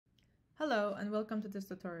Hello and welcome to this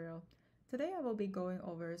tutorial. Today I will be going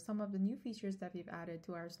over some of the new features that we've added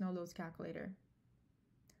to our snow loads calculator.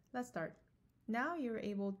 Let's start. Now you're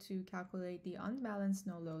able to calculate the unbalanced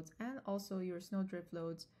snow loads and also your snowdrift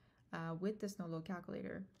loads with the snow load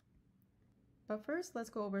calculator. But first,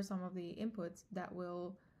 let's go over some of the inputs that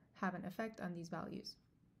will have an effect on these values.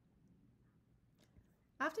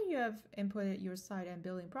 After you have inputted your site and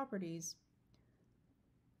building properties,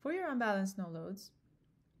 for your unbalanced snow loads,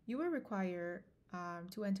 you will require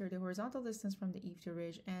to enter the horizontal distance from the eave to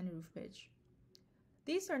ridge and roof pitch.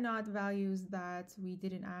 These are not values that we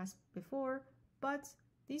didn't ask before, but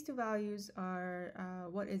these two values are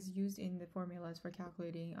what is used in the formulas for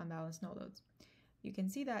calculating unbalanced snow loads. You can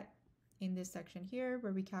see that in this section here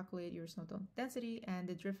where we calculate your snow density and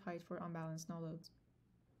the drift height for unbalanced snow loads.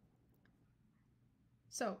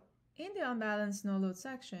 So in the unbalanced snow load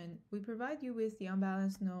section, we provide you with the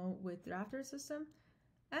unbalanced snow with rafter system,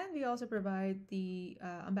 and we also provide the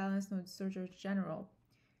unbalanced node surcharge general,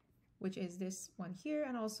 which is this one here,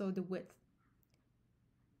 and also the width.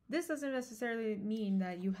 This doesn't necessarily mean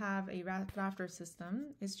that you have a rafter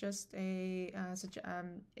system. It's just a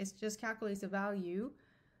it just calculates the value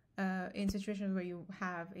in situations where you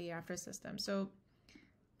have a rafter system. So,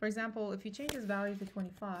 for example, if you change this value to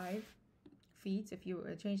 25 feet, if you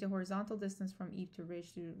change the horizontal distance from eave to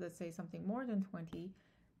ridge to, let's say, something more than 20,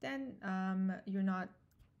 then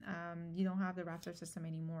you don't have the rafter system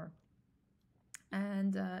anymore.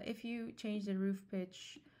 And if you change the roof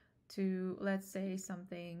pitch to, let's say,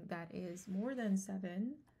 something that is more than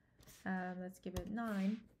 7, let's give it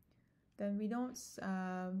 9, then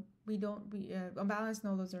unbalanced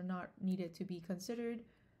snow loads are not needed to be considered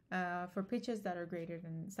for pitches that are greater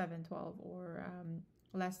than 712 or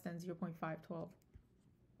less than 0.512.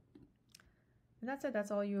 And that's it. That's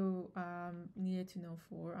all you needed to know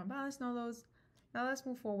for unbalanced snow loads. Now let's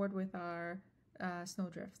move forward with our snow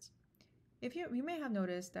drifts. You may have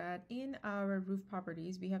noticed that in our roof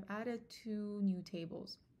properties, we have added 2 new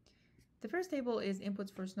tables. The first table is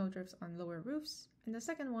inputs for snow drifts on lower roofs, and the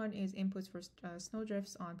second one is inputs for snow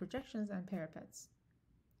drifts on projections and parapets.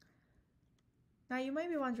 Now you might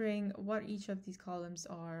be wondering what each of these columns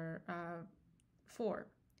are for.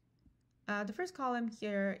 The first column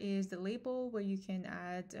here is the label where you can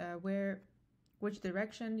add which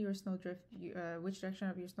direction of your snow drift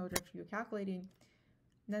you're calculating.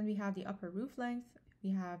 Then we have the upper roof length, we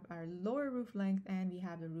have our lower roof length, and we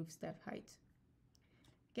have the roof step height.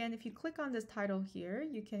 Again, if you click on this title here,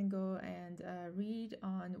 you can go and read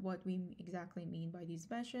on what we exactly mean by these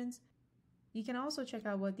dimensions. You can also check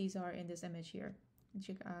out what these are in this image here and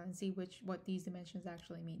check and see what these dimensions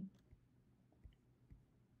actually mean.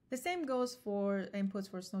 The same goes for inputs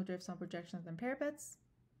for snow drifts on projections and parapets.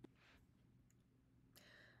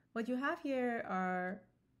 What you have here are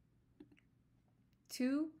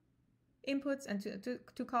 2 inputs and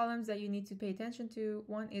two columns that you need to pay attention to.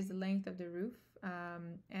 One is the length of the roof,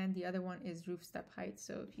 and the other one is roof step height.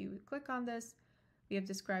 So if you click on this, we have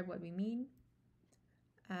described what we mean.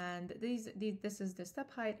 And this is the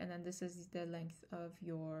step height, and then this is the length of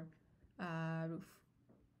your roof.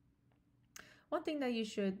 One thing that you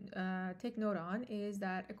should take note on is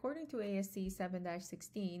that according to ASCE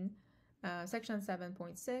 7-16, section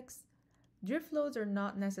 7.6, drift loads are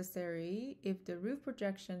not necessary if the roof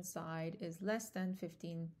projection side is less than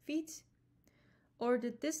 15 feet or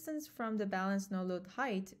the distance from the balanced snow load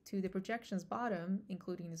height to the projection's bottom,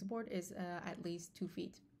 including the support, is at least 2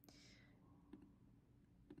 feet.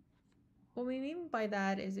 What we mean by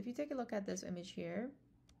that is if you take a look at this image here,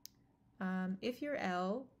 if your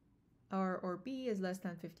L or B is less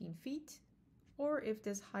than 15 feet, or if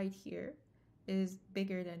this height here is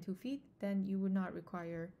bigger than 2 feet, then you would not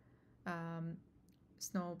require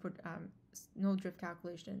snow drift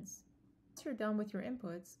calculations. Once you're done with your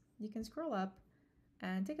inputs, you can scroll up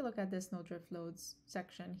and take a look at this snow drift loads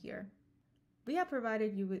section here. We have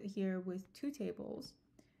provided you here with 2 tables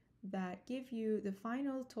that give you the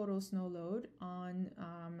final total snow load on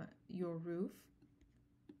your roof.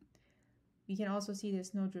 You can also see the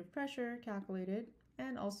snow drift pressure calculated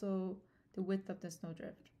and also the width of the snow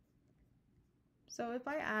drift. So if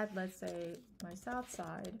I add, let's say, my south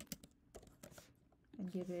side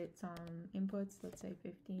and give it some inputs, let's say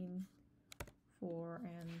 15, 4,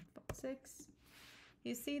 and 6,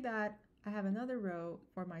 you see that I have another row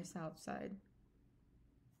for my south side.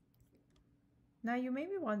 Now you may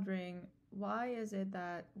be wondering, why is it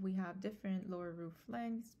that we have different lower roof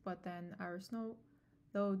lengths, but then our snow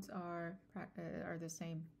loads are the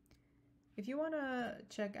same? If you want to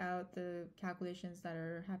check out the calculations that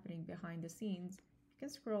are happening behind the scenes, you can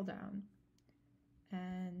scroll down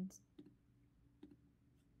and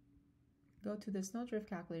go to the snowdrift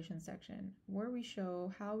calculation section, where we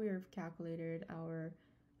show how we have calculated our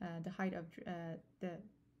the height of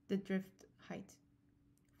the drift height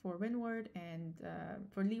for windward and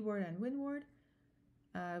for leeward and windward,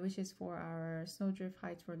 which is for our snowdrift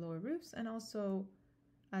heights for lower roofs, and also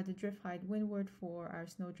the drift height windward for our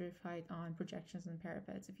snowdrift height on projections and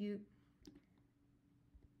parapets. If you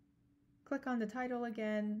click on the title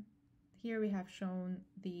again, here we have shown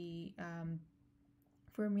the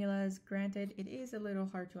formulas. Granted, it is a little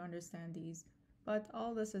hard to understand these, but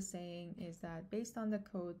all this is saying is that based on the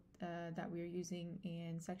code that we're using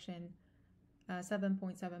in section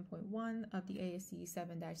 7.7.1 of the ASCE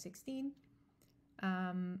 7-16,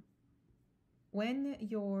 when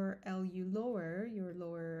your LU lower,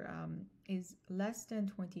 is less than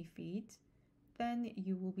 20 feet, then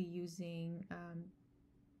you will be using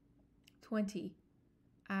 20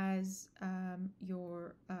 as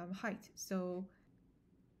your height. So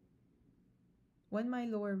when my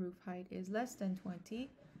lower roof height is less than 20,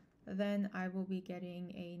 then I will be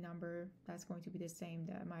getting a number that's going to be the same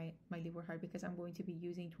that my leeward height, because I'm going to be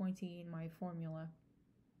using 20 in my formula.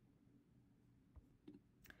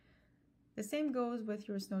 The same goes with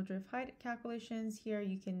your snowdrift height calculations. Here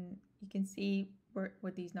you can see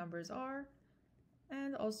what these numbers are,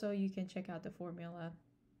 and also you can check out the formula.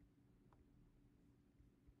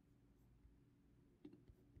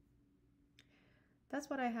 That's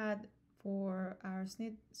what I had for our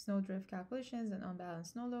snowdrift calculations and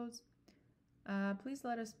unbalanced snow loads. Please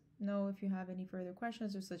let us know if you have any further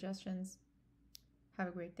questions or suggestions. Have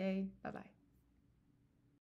a great day. Bye-bye.